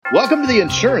Welcome to the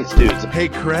Insurance Dudes. Hey,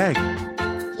 Craig,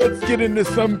 let's get into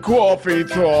some coffee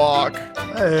talk.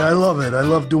 Hey, I love it. I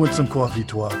love doing some coffee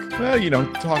talk.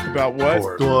 Well, talk about what?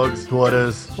 Or dogs,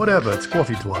 daughters, whatever. It's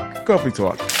coffee talk. Coffee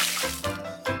talk.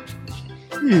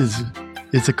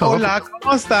 It's a coffee. Hola,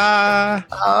 ¿cómo está?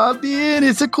 Bien,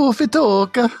 it's a coffee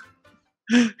talk.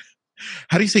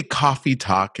 How do you say coffee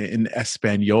talk in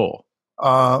Espanol?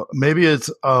 Maybe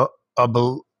it's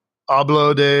hablo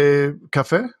de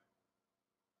café.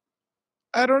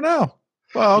 I don't know.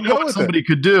 Well, you know what somebody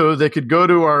could do? They could go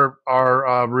to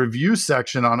our review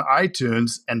section on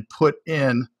iTunes and put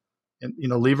in, and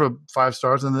leave a 5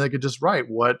 stars, and then they could just write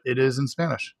what it is in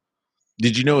Spanish.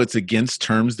 Did you know it's against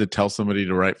terms to tell somebody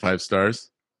to write 5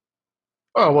 stars?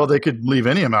 Oh, well, they could leave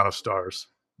any amount of stars.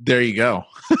 There you go.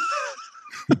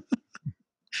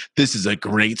 This is a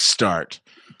great start.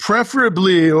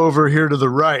 Preferably over here to the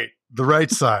right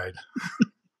side.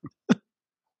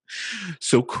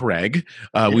 So, Craig,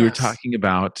 Yes. we were talking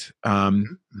about our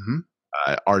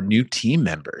new team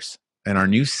members and our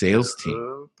new sales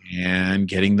team and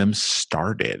getting them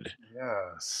started.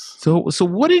 Yes. So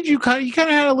what did you kind of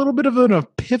had a little bit of an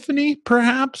epiphany,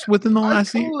 perhaps, within the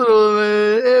last year? A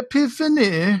little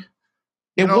epiphany.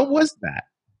 And what was that?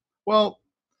 Well,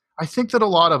 I think that a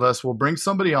lot of us will bring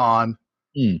somebody on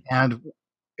and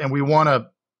we want to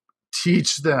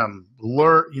teach them,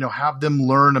 have them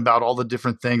learn about all the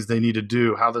different things they need to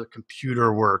do, how the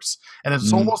computer works. And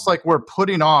it's almost like we're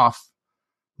putting off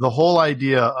the whole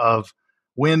idea of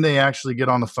when they actually get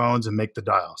on the phones and make the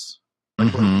dials.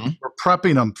 Like we're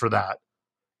prepping them for that.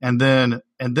 And then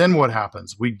what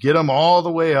happens? We get them all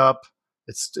the way up.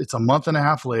 It's a month and a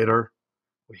half later.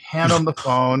 We hand them the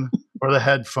phone or the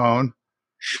headphone.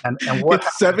 And what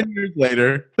it's 7 years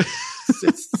later.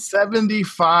 It's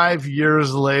 75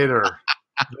 years later.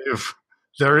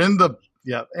 They're in the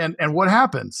and what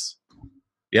happens?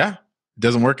 Yeah, it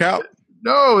doesn't work out.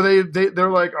 No, they're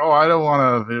like, oh, I don't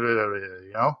want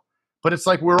to, But it's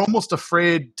like we're almost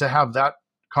afraid to have that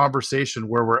conversation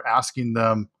where we're asking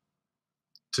them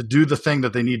to do the thing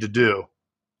that they need to do.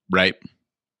 Right.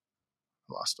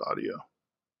 Lost audio.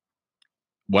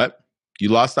 What? You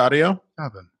lost audio? What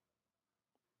happened?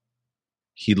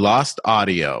 He lost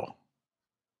audio.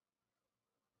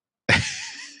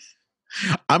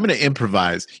 I'm going to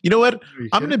improvise. You know what?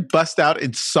 I'm going to bust out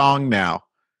in song now.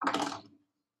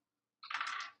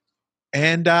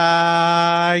 And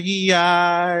I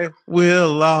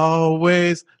will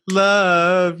always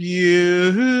love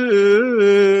you.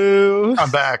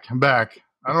 I'm back. I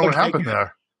don't know what happened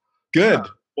there. Good. Yeah.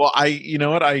 Well,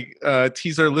 I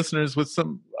tease our listeners with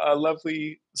some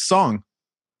lovely song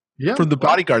from the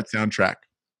Bodyguard soundtrack.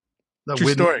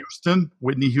 True story.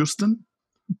 Whitney Houston?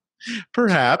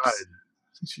 Perhaps.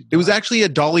 It was actually a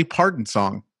Dolly Parton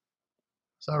song.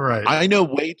 Is that right? I know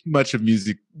way too much of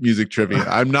music trivia.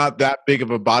 I'm not that big of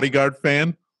a Bodyguard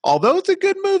fan, although it's a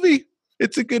good movie.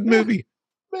 It's a good movie.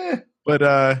 But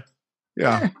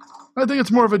yeah. I think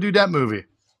it's more of a dudette movie.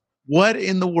 What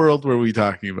in the world were we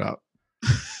talking about?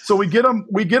 So we get them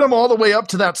all the way up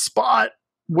to that spot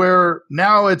where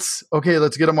now it's okay.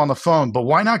 Let's get them on the phone, but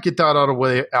why not get that out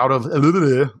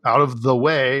of the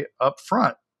way up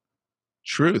front?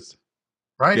 Truth,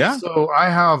 right? Yeah. So I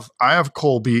have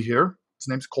Colby here. His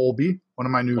name's Colby, one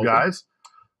of my new guys.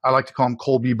 I like to call him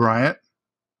Colby Bryant.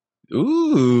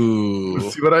 Ooh,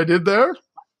 see what I did there?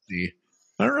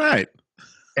 All right.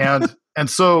 And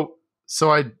so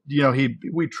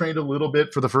we trained a little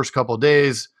bit for the first couple of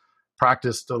days.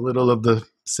 Practiced a little of the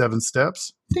 7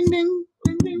 steps, ding, ding,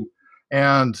 ding, ding.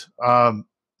 And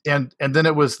then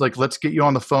it was like, let's get you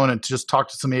on the phone and just talk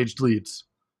to some aged leads,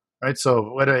 right? So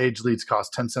what do aged leads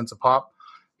cost? 10 cents a pop.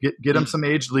 Get them some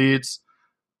aged leads,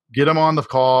 get them on the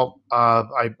call.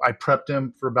 I prepped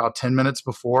him for about 10 minutes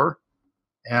before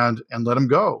and let him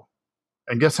go.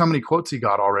 And guess how many quotes he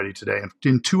got already today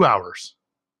in 2 hours?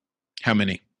 How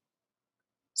many?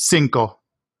 5.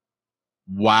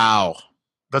 Wow.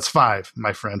 That's 5,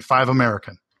 my friend. 5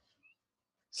 American.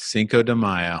 Cinco de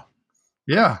Mayo.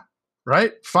 Yeah,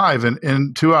 right? 5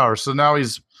 in 2 hours. So now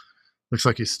looks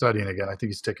like he's studying again. I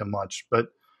think he's taking lunch. But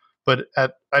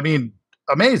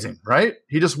amazing, right?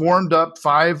 He just warmed up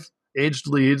 5 aged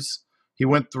leads. He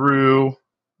went through.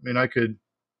 I could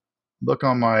look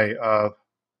on my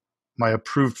my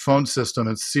approved phone system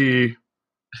and see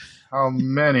how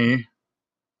many.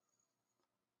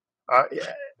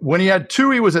 When he had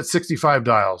 2, he was at 65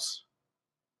 dials.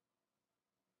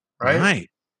 Right?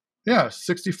 Yeah,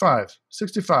 65.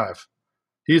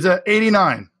 He's at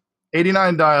 89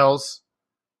 dials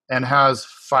and has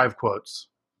 5 quotes.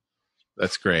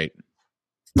 That's great.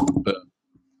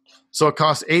 So it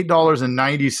costs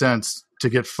 $8.90 to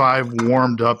get 5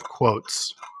 warmed up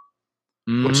quotes,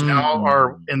 which now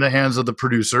are in the hands of the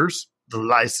producers, the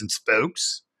licensed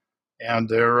folks, and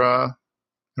they're going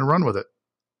to run with it.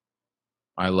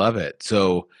 I love it.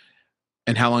 So,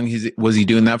 and how long was he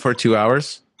doing that for? 2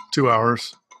 hours? 2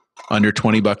 hours. Under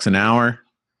 $20 an hour.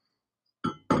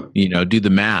 Do the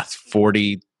math.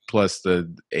 40 plus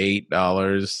the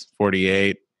 $8,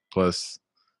 48 plus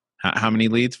how many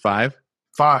leads? 5?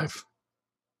 5.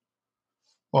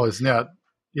 Well, it's not.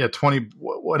 Yeah, 20,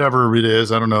 whatever it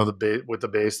is. I don't know with the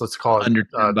base. Let's call it under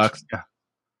 $10. Yeah.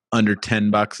 Under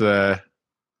 $10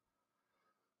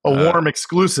 a warm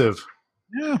exclusive.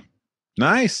 Yeah.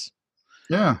 Nice.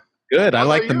 Yeah. Good. I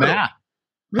like the math.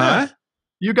 Yeah. Huh?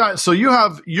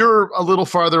 You're a little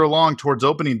farther along towards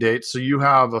opening date, so you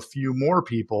have a few more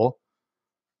people.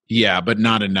 Yeah, but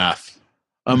not enough.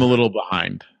 I'm a little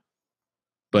behind.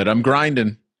 But I'm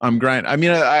grinding. I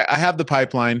mean, I have the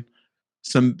pipeline.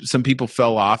 Some people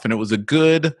fell off, and it was a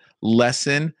good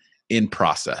lesson in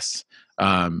process.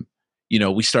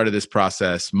 We started this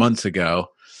process months ago,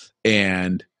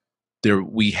 and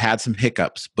we had some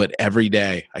hiccups, but every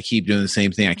day I keep doing the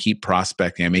same thing. I keep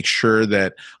prospecting. I make sure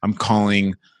that I'm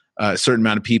calling a certain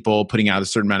amount of people, putting out a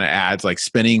certain amount of ads, like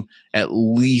spending at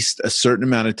least a certain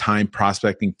amount of time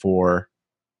prospecting for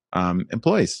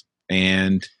employees.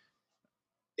 And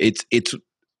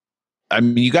I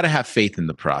mean, you got to have faith in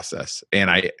the process.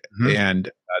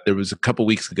 And there was a couple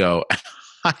weeks ago,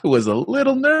 I was a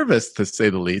little nervous, to say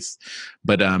the least,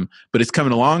 but it's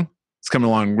coming along. It's coming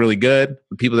along really good.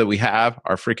 The people that we have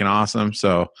are freaking awesome.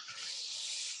 So,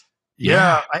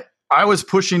 yeah, I was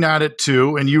pushing at it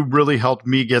too, and you really helped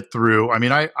me get through. I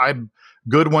mean, I'm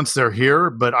good once they're here,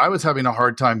 but I was having a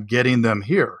hard time getting them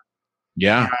here.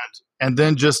 Yeah. And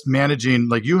then just managing,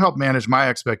 like you helped manage my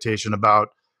expectation about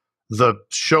the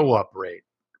show up rate,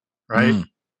 right?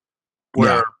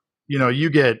 Where, you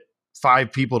get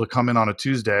 5 people to come in on a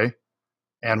Tuesday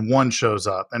and 1 shows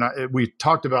up. And we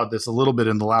talked about this a little bit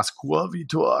in the last Quavi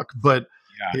talk, but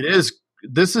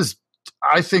this is,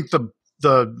 I think the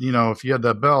if you had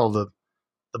that bell, the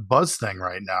buzz thing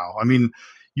right now. I mean,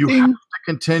 you have to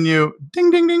continue,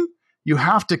 ding, ding, ding. You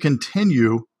have to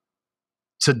continue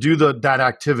to do that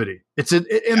activity. It's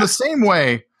in the same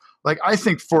way. Like, I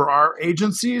think for our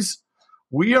agencies,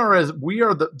 we are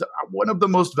one of the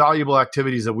most valuable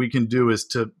activities that we can do is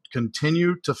to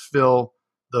continue to fill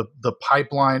the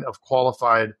pipeline of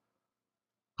qualified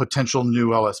potential new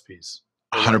LSPs.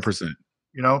 100%.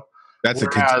 That's a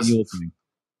continual thing.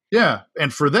 Yeah.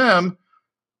 And for them,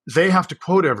 they have to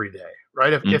quote every day,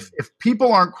 right? If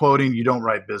people aren't quoting, you don't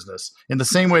write business. In the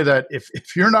same way that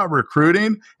if you're not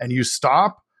recruiting and you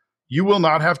stop, you will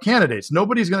not have candidates.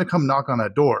 Nobody's going to come knock on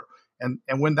that door. And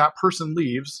when that person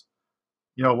leaves,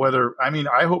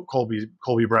 I hope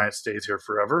Colby Bryant stays here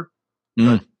forever.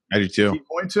 I do too. Is he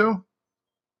going to?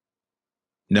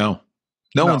 No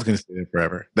one's going to stay there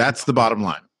forever. That's the bottom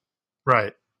line.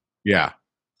 Right. Yeah.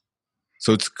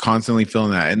 So it's constantly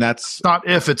filling that. And that's not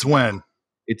if, it's when.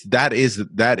 That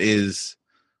is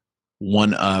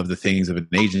one of the things of an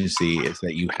agency is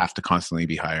that you have to constantly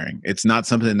be hiring. It's not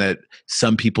something that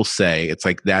some people say. It's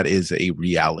like that is a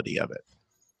reality of it.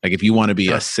 Like if you want to be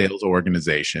a sales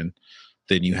organization,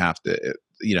 then you have to,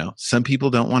 some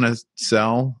people don't want to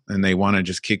sell and they want to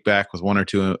just kick back with 1 or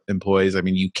 2 employees. I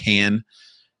mean, you can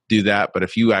do that, but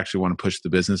if you actually want to push the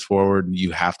business forward,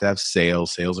 you have to have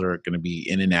sales. Sales are going to be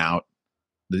in and out.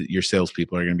 Your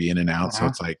salespeople are going to be in and out. So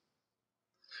it's like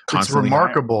constantly. It's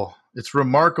remarkable. Hiring. It's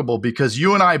remarkable because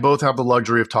you and I both have the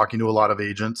luxury of talking to a lot of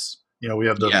agents. We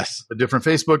have the different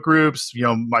Facebook groups,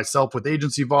 myself with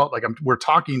Agency Vault, we're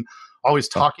always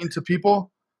talking to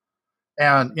people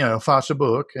and, Fasha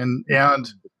book and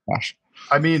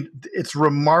I mean, it's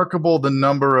remarkable the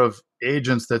number of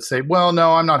agents that say, well,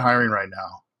 no, I'm not hiring right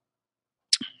now.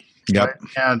 Yep. Right?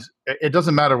 And it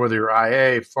doesn't matter whether you're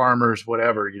IA, farmers,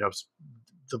 whatever,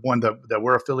 the one that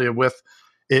we're affiliated with,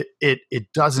 it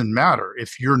doesn't matter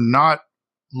if you're not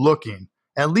looking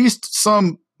at least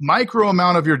some micro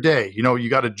amount of your day. You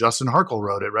got Justin Harkle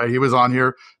wrote it, right? He was on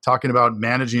here talking about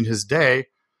managing his day.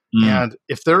 And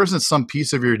if there isn't some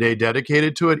piece of your day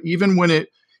dedicated to it, even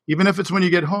if it's when you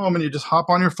get home and you just hop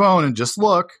on your phone and just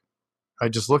look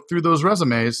through those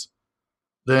resumes,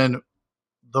 then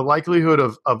the likelihood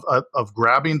of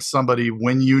grabbing somebody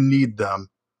when you need them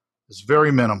is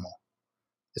very minimal.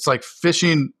 It's like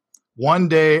fishing one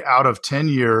day out of 10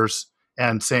 years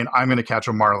and saying, I'm going to catch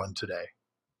a marlin today.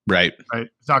 Right.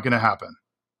 It's not going to happen.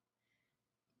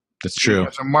 That's true. You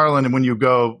catch a marlin when you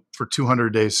go for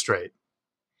 200 days straight.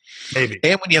 Maybe.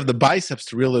 And when you have the biceps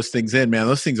to reel those things in, man,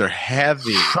 those things are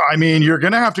heavy. I mean, you're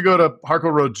going to have to go to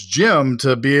Harco Road's gym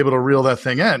to be able to reel that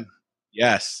thing in.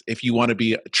 Yes, if you want to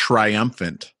be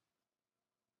triumphant.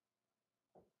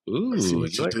 Ooh, I see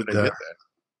what you did there.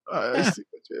 I see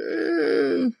what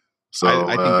you... So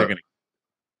I think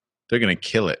they're gonna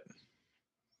kill it.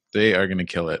 They are gonna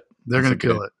kill it. They're gonna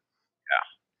kill it.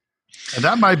 Yeah. And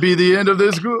that might be the end of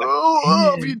this.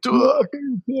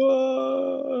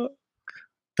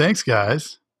 Thanks,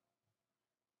 guys.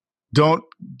 Don't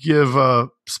give a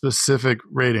specific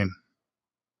rating.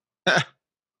 I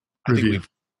think we've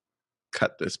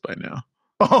cut this by now.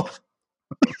 Oh.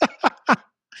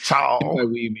 Ciao. By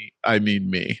we, I mean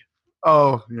me.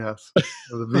 Oh, yes.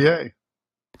 The VA.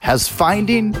 Has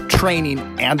finding, training,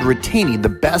 and retaining the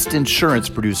best insurance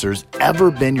producers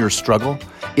ever been your struggle?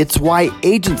 It's why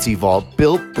Agency Vault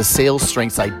built the Sales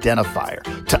Strengths Identifier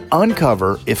to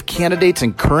uncover if candidates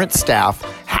and current staff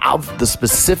have the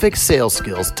specific sales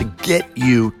skills to get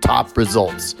you top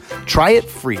results. Try it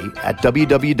free at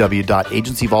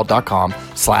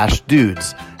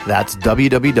www.agencyvault.com/dudes. That's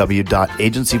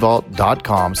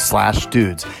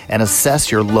www.agencyvault.com/dudes and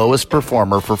assess your lowest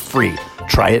performer for free.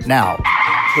 Try it now.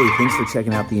 Hey, thanks for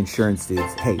checking out the Insurance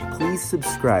Dudes. Hey, please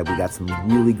subscribe. We got some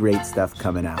really great stuff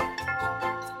coming out.